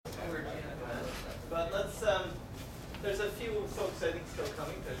There's a few folks I think still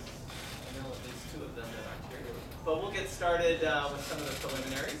coming, because I know at least two of them that aren't here. But we'll get started with some of the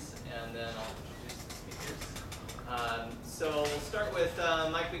preliminaries, and then I'll introduce the speakers. So we'll start with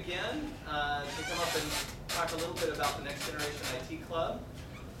Mike McGinn to come up and talk a little bit about the Next Generation IT Club.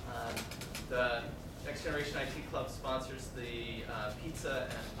 The Next Generation IT Club sponsors the pizza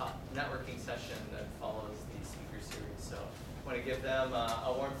and networking session that follows the speaker series. So I want to give them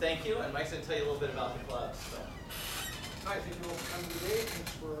a warm thank you, and Mike's going to tell you a little bit about the club. So. Hi, thank you all for coming today.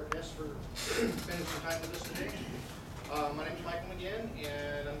 Thanks for spending some time with us today. My name is Michael McGinn,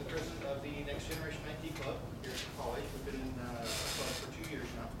 and I'm the president of the Next Generation IT Club here at the college. We've been in a club for 2 years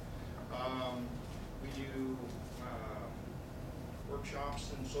now. We do workshops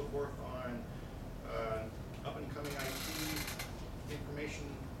and so forth on up-and-coming IT information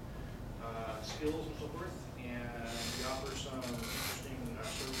skills and so forth, and we offer some interesting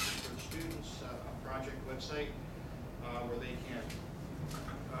services for the students, a project website where they can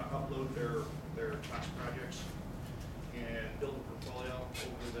upload their class projects and build a portfolio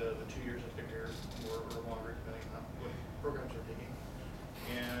over the 2 years that they're here, or longer, depending on what programs they're taking.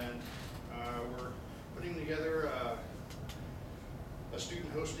 And we're putting together a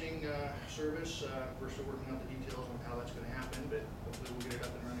student hosting service. We're still working out the details on how that's going to happen, but hopefully we'll get it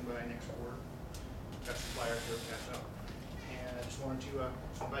up and running by next quarter. Got some flyers here to pass out. And I just wanted to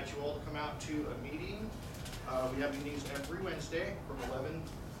invite you all to come out to a meeting. We have meetings every Wednesday from 11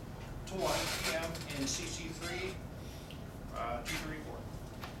 to 1 p.m. in CC3 234.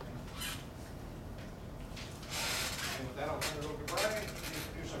 And with that, I'll turn it over to Brian to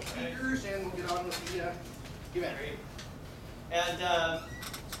introduce our speakers, and we'll get on with the event. Great. And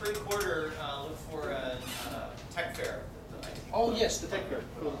spring quarter, look for a tech fair. Oh yes, the tech fair.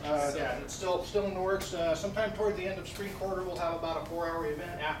 Yeah, it's still in the works. Sometime toward the end of spring quarter, we'll have about a 4-hour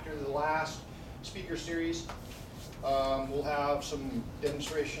event after the last speaker series. We'll have some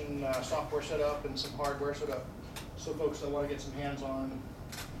demonstration software set up and some hardware set up, so folks that want to get some hands-on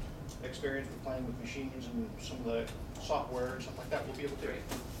experience with playing with machines and some of the software and stuff like that, we'll be able to.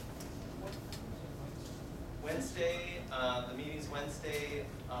 Wednesday, the meeting's Wednesday,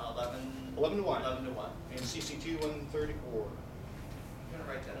 11 to 1. 11 to 1. In CC2 134. I'm going to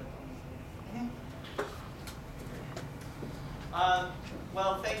write that up.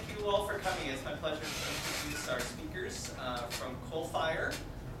 Well, thank you all for coming. It's my pleasure to introduce our speakers from Coalfire.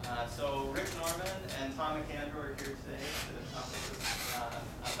 So Rick Norman and Tom McAndrew are here today to talk with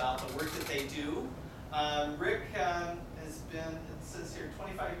us about the work that they do. Rick has been, it says here,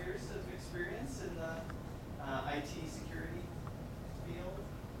 25 years of experience in the IT security field,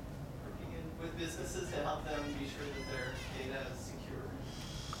 working with businesses to help them be sure that their data is secure.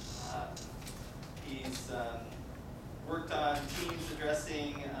 He's worked on teams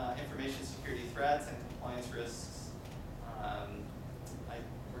addressing information security threats and compliance risks,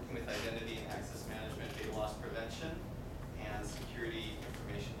 working with identity and access management, data loss prevention, and security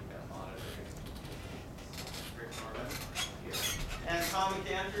information event monitoring. Rick Norman here. And Tom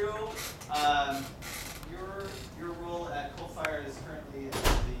McAndrew, your role at Coalfire is currently as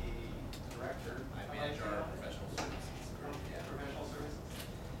the director. I manage our professional services group. Yeah. Professional services.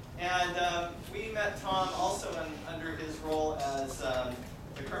 And we met Tom also under his role as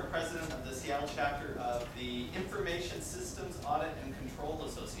the current president of the Seattle chapter of the Information Systems Audit and Control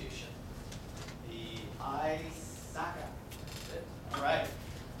Association, the ISACA. All right.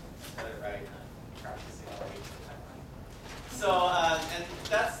 Got it right. Practicing all week. So, and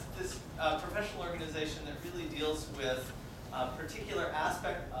that's this professional organization that really deals with a particular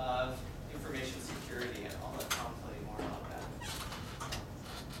aspect of information security, and I'll let Tom tell you more about that.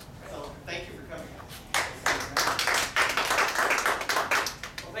 So, thank you for coming.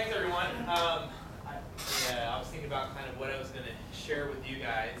 Well, thanks everyone. I was thinking about kind of what I was going to share with you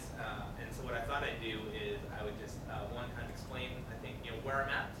guys, and so what I thought I'd do is I would just one kind of explain, I think, where I'm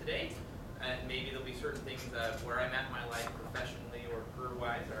at today. And maybe there'll be certain things where I'm at in my life professionally or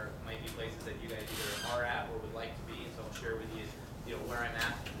career-wise, or might be places that you guys either are at or would like to be. So I'll share with you, where I'm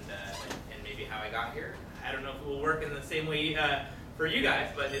at and maybe how I got here. I don't know if it will work in the same way for you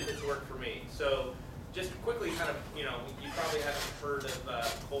guys, but it's worked for me. So just quickly, kind of, you probably haven't heard of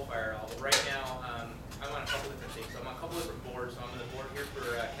Coalfire at all, but right now I'm on a couple different things. So I'm on a couple different boards. So I'm on the board here for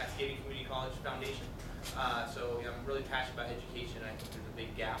Cascading Community College Foundation. So I'm really passionate about education. I think there's a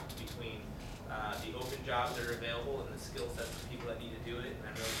big gap between the open jobs that are available and the skill sets of people that need to do it. And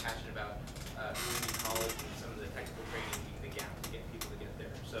I'm really passionate about community college and some of the technical training being the gap to get people to get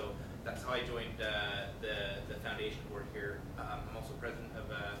there. So that's how I joined the foundation board here. I'm also president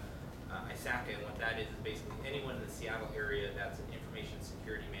of ISACA, and what that is basically anyone in the Seattle area that's an information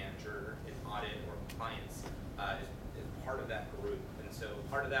security manager in audit or compliance is part of that group. And so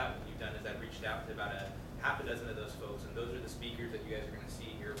part of that, what we've done is I've reached out to about a half a dozen of those folks, and those are the speakers that you guys are going to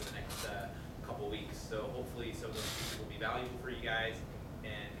see here over the next couple weeks. So hopefully some of those speakers will be valuable for you guys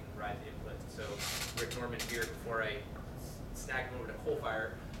and provide the input. So Rick Norman here, before I snagged him over to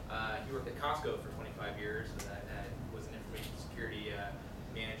Coalfire, he worked at Costco for 25 years, and I was an information security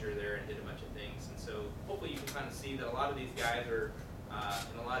manager there and did a bunch of things. And so hopefully you can kind of see that a lot of these guys are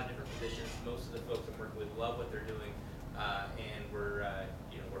in a lot of different positions. Most of the folks I'm working with love what they're doing, and we're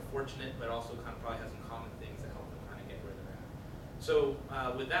fortunate, but also kind of probably have some common things that help them kind of get where they're at. So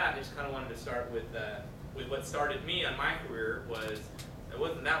with that, I just kind of wanted to start with what started me on my career. It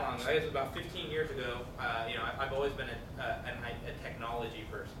wasn't that long ago. It was about 15 years ago. I've always been a technology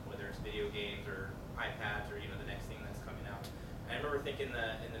person, whether it's video games or iPads or the next thing that's coming out. And I remember thinking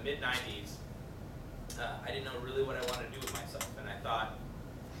in the mid 90s, I didn't know really what I wanted to do with myself, and I thought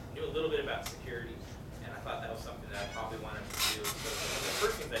I knew a little bit about security, and I thought that was something that I probably wanted to do. So one of the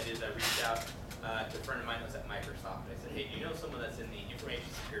first things I did is I reached out to a friend of mine that was at Microsoft. I said, hey, do you know someone that's in the information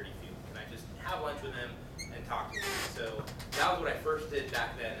security field? Can I just have lunch with them and talk to them? So that was what I first did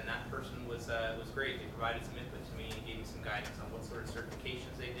back then, and that person was great. They provided some input to me and gave me some guidance on what sort of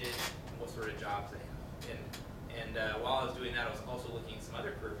certifications they did and what sort of jobs they had. And while I was doing that, I was also looking at some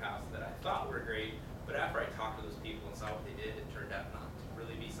other career paths that I thought were great, but after I talked to those people and saw what they did, it turned out not to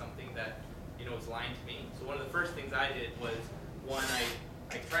really be something that was aligned to me. So one of the first things I did was, one, I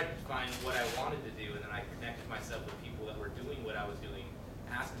tried to find what I wanted to do, and then I connected myself with people that were doing what I was doing,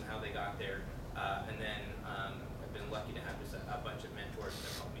 asked them how they got there, and then I've been lucky to have just a bunch of mentors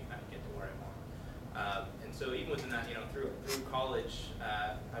that helped me kind of get to where I want. And so even within that, through college,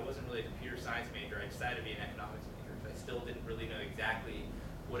 I wasn't really a computer science major. I decided to be an economics major, but I still didn't really know exactly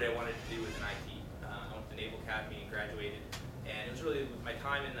what I wanted to do within IT. I went to the Naval Academy and graduated, and it was really with my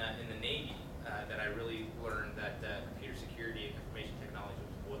time in the Navy that I really learned that computer security and information technology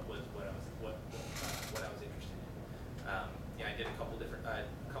was what I was interested in. I did a couple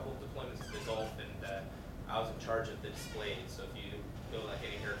deployments to the Gulf, and I was in charge of the displays. So if you go like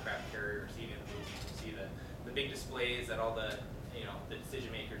any aircraft carrier or see any of the movies, you see the big displays that all the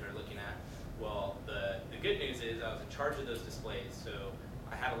decision makers are looking at. Well, the good news is I was in charge of those displays, so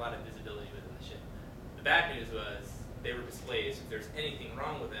I had a lot of visibility within the ship. The bad news was they were displays. If there's anything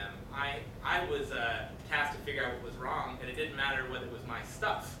wrong with them, I was tasked to figure out what was wrong, and it didn't matter whether it was my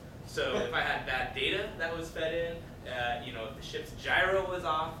stuff. So if I had bad data that was fed in, if the ship's gyro was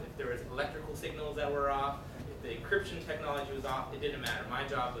off, if there was electrical signals that were off, if the encryption technology was off, it didn't matter. My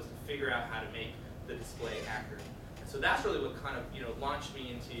job was to figure out how to make the display accurate. So that's really what kind of launched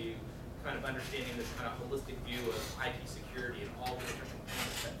me into kind of understanding this kind of holistic view of IT security and all the different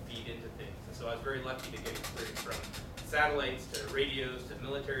components that feed into things. And so I was very lucky to get experience from satellites to radios to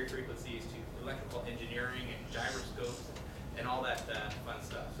military frequencies to electrical engineering and gyroscopes and all that fun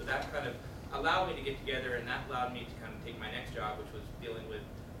stuff. So that kind of allowed me to get together, and that allowed me to kind of take my next job, which was dealing with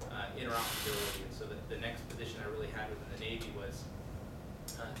interoperability. And so the next position I really had within the Navy was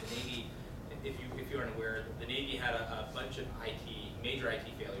the Navy. If you aren't aware, the Navy had a bunch of major IT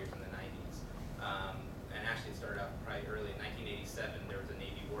failures in the 90s. And actually it started out probably early in 1987. There was a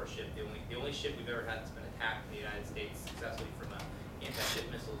Navy warship. The only ship we've ever had that's been attacked in the United States successfully from anti-ship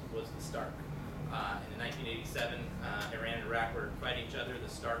missiles was the Stark. And in 1987, Iran and Iraq were fighting each other.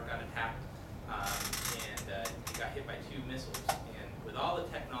 The Stark got attacked, and it got hit by 2 missiles. And with all the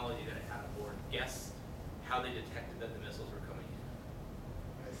technology that it had aboard, guess how they detected that the missiles were coming in?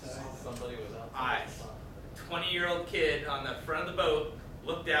 Somebody was outside. 20-year-old kid on the front of the boat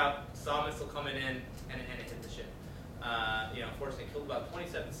looked out, saw a missile coming in, and it hit the ship. Unfortunately, it killed about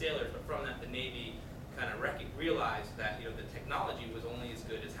 27 sailors, but from that, the Navy kind of realized that the technology was only as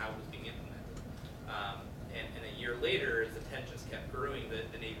good as how it was being implemented. And a year later, as the tensions kept brewing,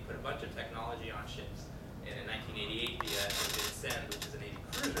 the Navy put a bunch of technology on ships. And in 1988, the Ascend, which is a Navy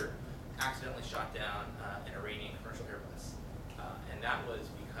cruiser, accidentally shot down an Iranian commercial Airbus. And that was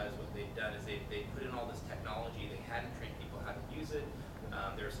because what they'd done is they put in all this technology. They hadn't trained people how to use it.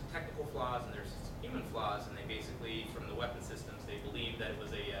 There were some technical flaws and there's some human flaws, and they basically, from the weapon systems, they believed that it was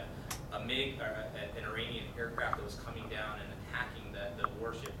a MiG, or an Iranian aircraft that was coming down and attacking the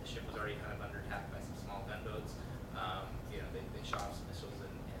warship. The ship was already kind of under attack by some small gunboats. They shot off some missiles and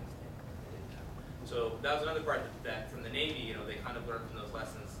did that. So that was another part that from the Navy, they kind of learned from those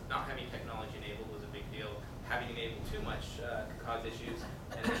lessons. Not having technology enabled was a big deal. Having enabled too much could cause issues.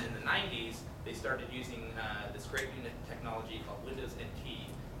 And then in the 90s, they started using this great unit technology called Windows NT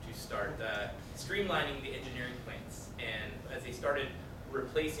to start streamlining the engineering plans. And as they started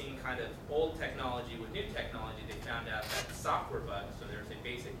replacing kind of old technology with new technology, they found out that software bugs, so there's a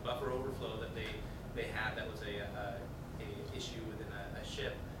basic buffer overflow that they had that was a issue within a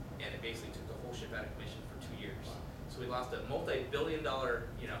ship, and it basically took the whole ship out of commission for 2 years. So we lost a multi-billion-dollar,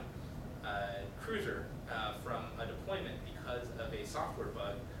 cruiser from a deployment because of a software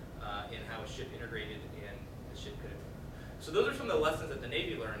bug in how a ship integrated and the ship could have. So those are some of the lessons that the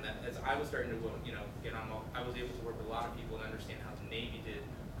Navy learned. That as I was starting to, get on, I was able to work with a lot of people and understand how the Navy did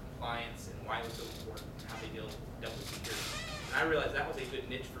compliance and why it was so important, and how they dealt with security. And I realized that was a good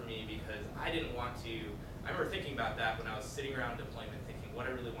niche for me because I didn't want to. I remember thinking about that when I was sitting around deployment, thinking what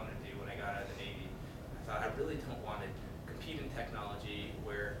I really wanted to do when I got out of the Navy. I thought I really don't want to compete in technology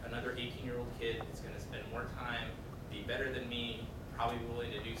where another 18-year-old kid is going to spend more time, be better than me, probably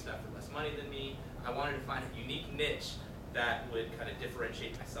willing to do stuff for less money than me. I wanted to find a unique niche that would kind of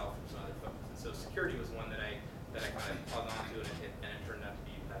differentiate myself from some other folks. And so security was one that I kind of clung onto, and it turned out to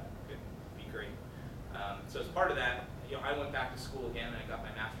be great. So as part of that, I went back to school again, and I got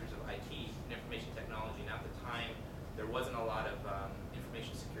my master's of IT in information technology. And at the time, there wasn't a lot of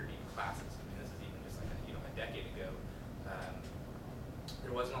information security classes. I mean, this is even just like a decade ago.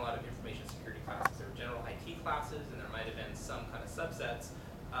 There wasn't a lot of information security classes. There were general IT classes, and there might have been some kind of subsets.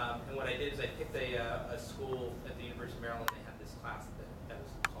 And what I did is I picked a school at the University of Maryland. They had this class that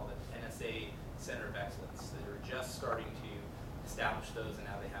was called an NSA Center of Excellence. They were just starting to establish those, and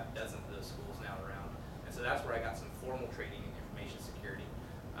now they have dozens of those schools now around. And so that's where I got some formal training in information security.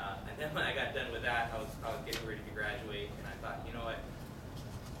 And then when I got done with that, I was getting ready to graduate, and I thought, you know what?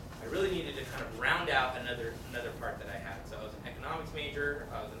 I really needed to kind of round out another part that I had. So I was an economics major,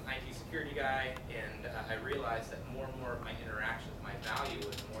 I was an IT security guy, and I realized that more and more of my interactions, my value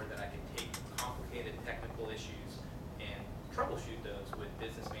was more that I could take complicated technical issues and troubleshoot those with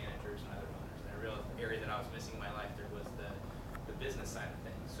business managers and other owners. And I realized the area that I was missing in my life there was the business side of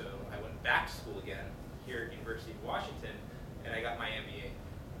things. So I went back to school again here at University of Washington, and I got my MBA.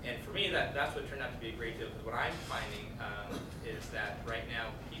 And for me, that's what turned out to be a great deal, because what I'm finding is that right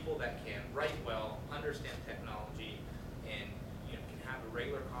now, people that can write well, understand technology, and can have a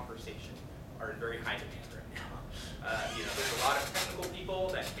regular conversation are in very high demand right now. There's a lot of technical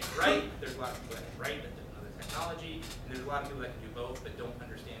people that can write, there's a lot of people that can write that don't know the technology, and there's a lot of people that can do both but don't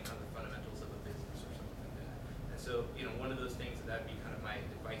understand kind of the fundamentals of a business or something like that. And so, one of those things that'd be kind of my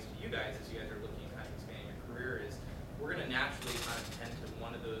advice to you guys as you guys are looking at kind of expanding your career is we're going to naturally kind of tend to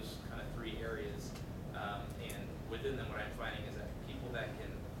one of those kind of three areas, and within them what I'm finding is that people that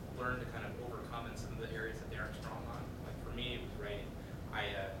can learn to kind of overcome in some of the areas that they aren't strong on. Like for me, it was writing.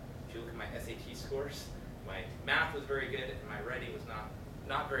 If you look at my SAT scores, my math was very good, and my writing was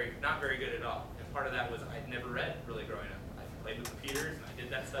not very good at all. And part of that was I'd never read really growing up. I played with computers and I did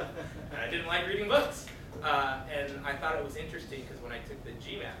that stuff, and I didn't like reading books. And I thought it was interesting because when I took the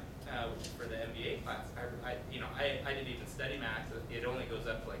GMAT, which is for the MBA class, I didn't even study math. It only goes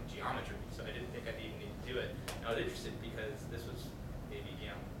up to like geometry, so I didn't think I'd even need to do it. And I was interested because this was maybe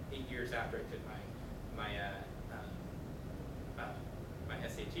 8 years after I took my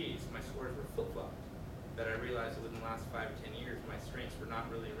SATs. My scores were flip-flopped. That I realized that within the last 5 or 10 years, my strengths were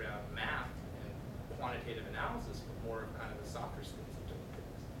not really around math and quantitative analysis, but more of kind of the softer skills of doing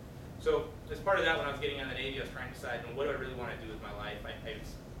things. So as part of that, when I was getting out of the Navy, I was trying to decide, what do I really want to do with my life? I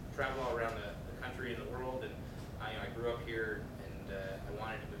traveled all around the country and the world, and I grew up here, and I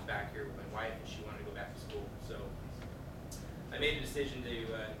wanted to move back here with my wife, and she wanted to go back to school. So I made a decision to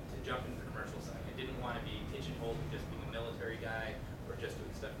jump into the commercial side. I didn't want to be pigeonholed with just being a military guy or just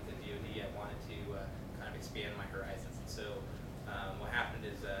doing stuff with the DoD. I wanted to kind of expand my horizons. And so what happened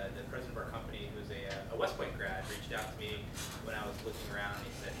is the president of our company, who's a West Point grad, reached out to me when I was looking around, and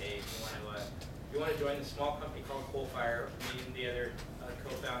he said, hey, if you want to join this small company called Coalfire, me and the other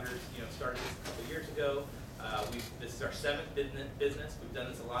co-founders started this a couple years ago. This is our 7th business. We've done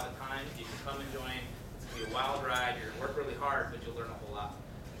this a lot of times. You can come and join. It's going to be a wild ride. You're going to work really hard, but you'll learn a whole lot.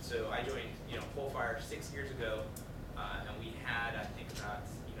 And so I joined Coalfire 6 years ago, and we had, I think, about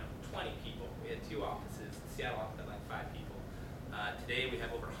 20 people. We had 2 offices. The Seattle office had like 5 people. Today we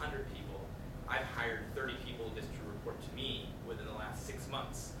have over 100 people. I've hired 30 people just to report to me within the last 6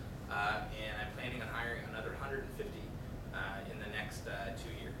 months, and I'm planning on hiring another 150 in the next 2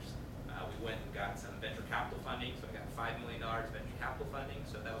 years. We went and got some venture capital funding, so I got $5 million venture capital funding.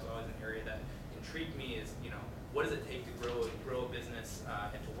 So that was always an area that intrigued me. Is what does it take to grow a business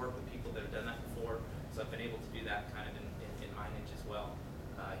and to work with people that have done that before? So I've been able to do that kind of in my niche as well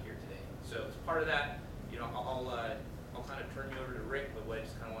here today. So as part of that, I'll kind of turn you over to Rick, but what I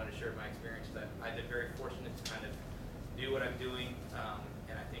just kind of wanted to share my experience that I've been very fortunate to kind of do what I'm doing,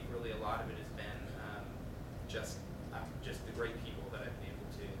 and I think really a lot of it has been just the great people that I've been able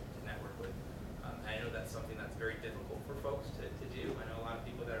to network with. I know that's something that's very difficult for folks to do. I know a lot of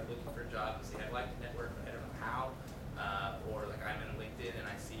people that are looking for jobs and say, I'd like to network, but I don't know how.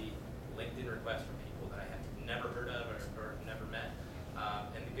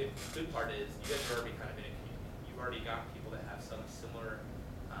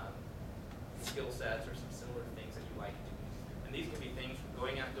 skill sets or some similar things that you like to do. And these can be things from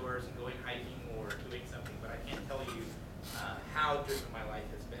going outdoors and going hiking or doing something, but I can't tell you how driven my life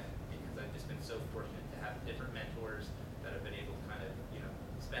has been, because I've just been so fortunate to have different mentors that have been able to kind of,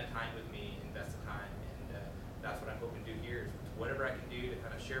 spend time with me, invest the time, and that's what I'm hoping to do here, is whatever I can do to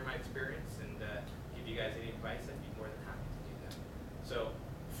kind of share my experience and give you guys any advice. I'd be more than happy to do that. So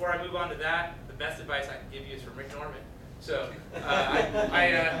before I move on to that, the best advice I can give you is from Rick Norman. So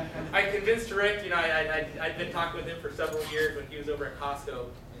I convinced Rick, I'd been talking with him for several years when he was over at Costco,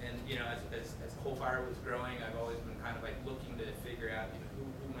 and as Coalfire was growing, I've always been kind of like looking to figure out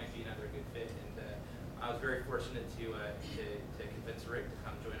who might be another good fit, and I was very fortunate to convince Rick to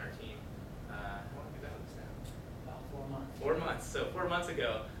come join our team. How long have you been with us now? About 4 months. 4 months. So 4 months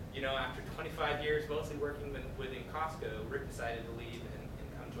ago, after 25 years mostly working within Costco, Rick decided to leave and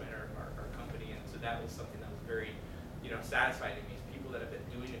come join our company, and so that was something that was very satisfying to me. People that have been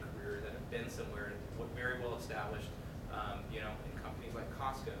doing a career, that have been somewhere very well established, in companies like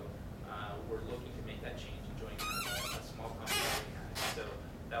Costco, were looking to make that change and join kind of a small company that we had. So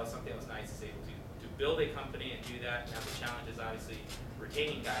that was something that was nice to be able to build a company and do that. Now the challenge is obviously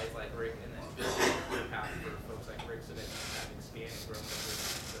retaining guys like Rick and then building a career path for folks like Rick so that you can kind of expand and grow their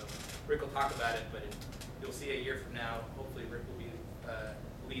business. So Rick will talk about it, but you'll see a year from now, hopefully Rick will be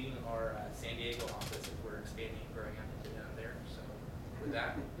leading our San Diego office as we're expanding and growing out into down there. So with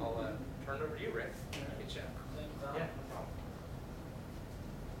that, I'll turn it over to you, Rick. Good chat. Yeah, no problem.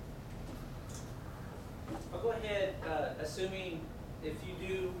 I'll go ahead, assuming if you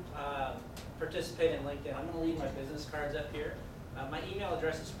do participate in LinkedIn, I'm going to leave my business cards up here. My email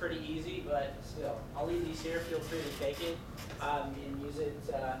address is pretty easy, but still, I'll leave these here. Feel free to take it and use it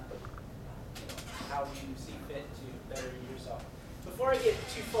how you see fit to better yourself. Before I get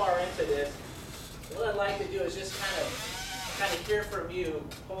too far into this, what I'd like to do is just kind of hear from you,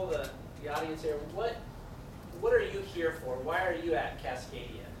 pull the audience here. What are you here for? Why are you at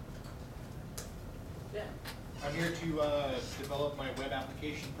Cascadia? Yeah. I'm here to develop my web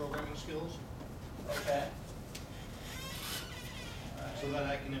application programming skills. Okay. So that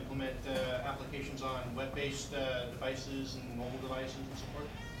I can implement applications on web-based devices and mobile devices and so forth.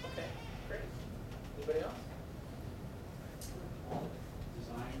 Okay, great. Anybody else?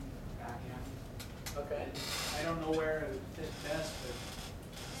 Design, back-end. Okay. I don't know where it would fit best, but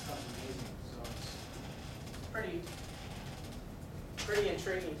it's something amazing. So it's Pretty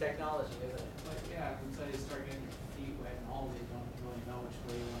intriguing technology, isn't it? but yeah, until you start getting your feet wet and all, you don't really know which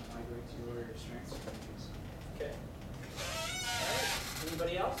way you want to migrate to or your strengths are going to be. So. Okay. All right.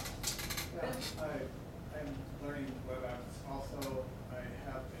 Anybody else? Yeah, I'm learning web apps. Also, I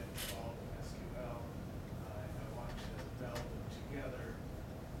have been involved in SQL. I want to meld them together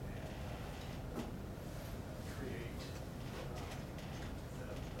and create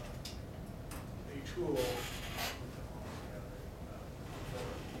a tool to put them all together.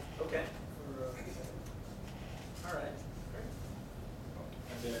 Okay. For All right. Great.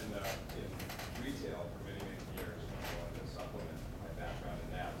 I've been in retail for many, many years, and I wanted to supplement my background in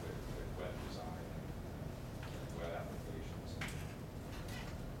that with web design and web applications,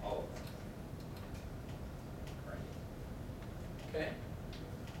 all of them. Right. Okay.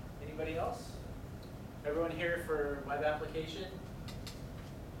 Anybody else? Everyone here for web application?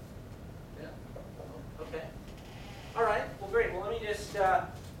 Yeah. Okay. All right. Well, great. Well, let me just.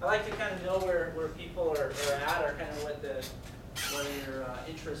 I like to kind of know where people are at, or kind of what your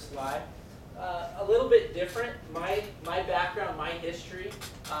interests lie. A little bit different. My background, my history,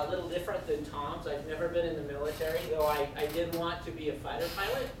 a little different than Tom's. I've never been in the military, though I did want to be a fighter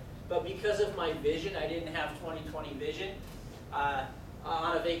pilot. But because of my vision, I didn't have 20/20 vision.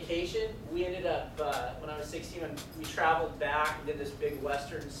 On a vacation, we ended up, when I was 16, we traveled back and did this big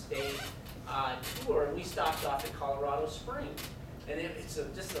western state tour, and we stopped off at Colorado Springs. And it's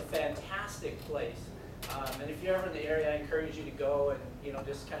just a fantastic place. And if you're ever in the area, I encourage you to go and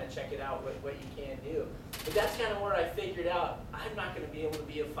just kind of check it out, what you can do. But that's kind of where I figured out I'm not going to be able to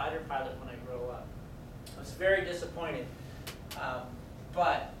be a fighter pilot when I grow up. I was very disappointed.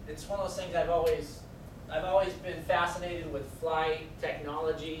 But it's one of those things I've always been fascinated with flight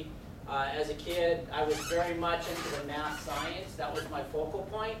technology. As a kid, I was very much into the math science. That was my focal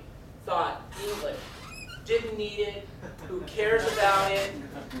point. Thought English. Didn't need it. Who cares about it?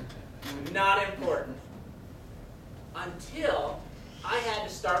 Not important. Until I had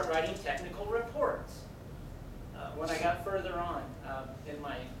to start writing technical reports when I got further on in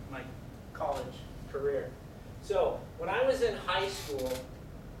my college career. So when I was in high school,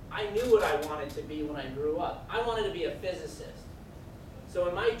 I knew what I wanted to be when I grew up. I wanted to be a physicist. So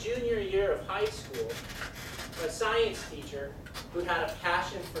in my junior year of high school, a science teacher who had a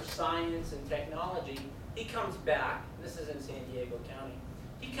passion for science and technology. He comes back, this is in San Diego County,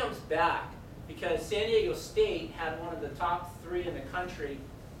 he comes back because San Diego State had one of the top 3 in the country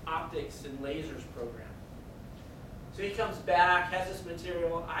optics and lasers program. So he comes back, has this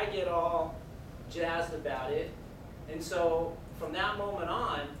material, I get all jazzed about it, and so from that moment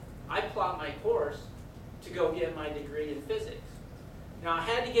on, I plot my course to go get my degree in physics. Now I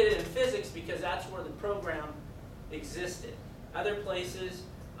had to get it in physics because that's where the program existed. Other places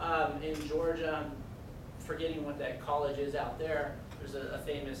in Georgia, I'm forgetting what that college is out there. There's a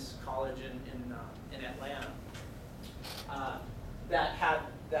famous college in Atlanta that had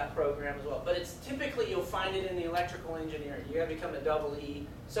that program as well. But it's typically, you'll find it in the electrical engineering. You gotta become a double E.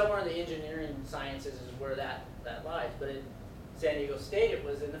 Somewhere in the engineering sciences is where that lies. But in San Diego State, it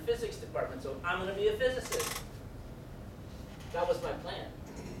was in the physics department. So I'm gonna be a physicist. That was my plan.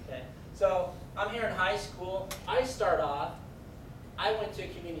 Okay. So I'm here in high school. I start off, I went to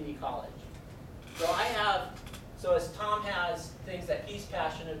community college. So as Tom has things that he's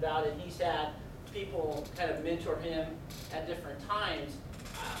passionate about and he's had people kind of mentor him at different times,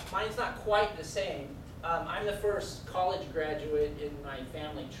 mine's not quite the same. I'm the first college graduate in my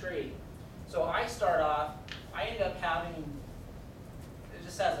family tree. So I start off, I end up having,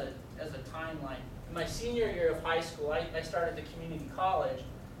 just as a timeline, in my senior year of high school, I started the community college,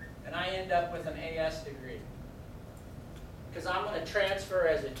 and I end up with an AS degree. Because I'm going to transfer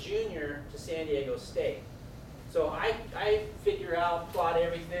as a junior to San Diego State. So I figure out, plot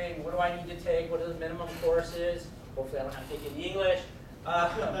everything, what do I need to take, what are the minimum courses, hopefully I don't have to take any English,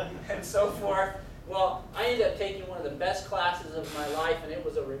 and so forth. Well, I ended up taking one of the best classes of my life, and it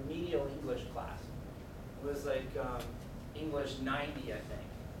was a remedial English class. It was like English 90, I think.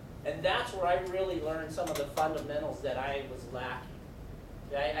 And that's where I really learned some of the fundamentals that I was lacking.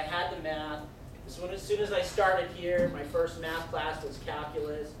 Okay? I had the math. As soon as I started here, my first math class was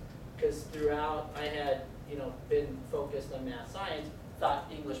calculus, because throughout I had been focused on math science, thought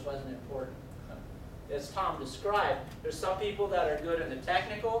English wasn't important. As Tom described, there's some people that are good in the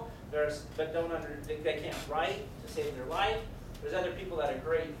technical, but they can't write to save their life. There's other people that are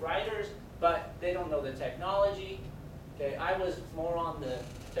great writers, but they don't know the technology. Okay, I was more on the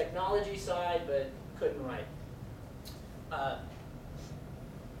technology side, but couldn't write.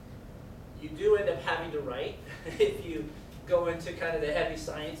 You do end up having to write if you go into kind of the heavy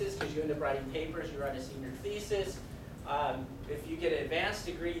sciences, because you end up writing papers, you write a senior thesis. If you get an advanced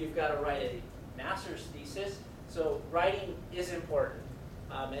degree, you've got to write a master's thesis. So writing is important,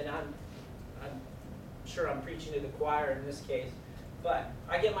 and I'm sure I'm preaching to the choir in this case, but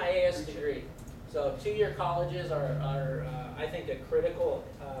I get my AS degree. So 2-year colleges are I think, a critical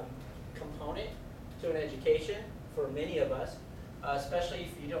component to an education for many of us, especially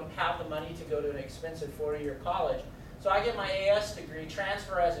if you don't have the money to go to an expensive 4-year college. So I get my AS degree,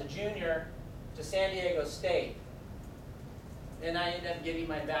 transfer as a junior to San Diego State, and I end up getting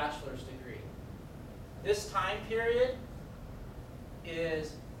my bachelor's degree. This time period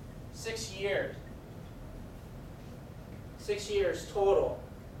is 6 years. 6 years total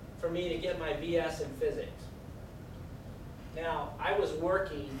for me to get my BS in physics. Now, I've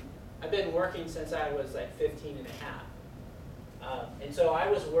been working since I was like 15 and a half. And so I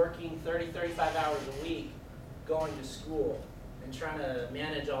was working 30, 35 hours a week going to school and trying to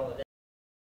manage all of that.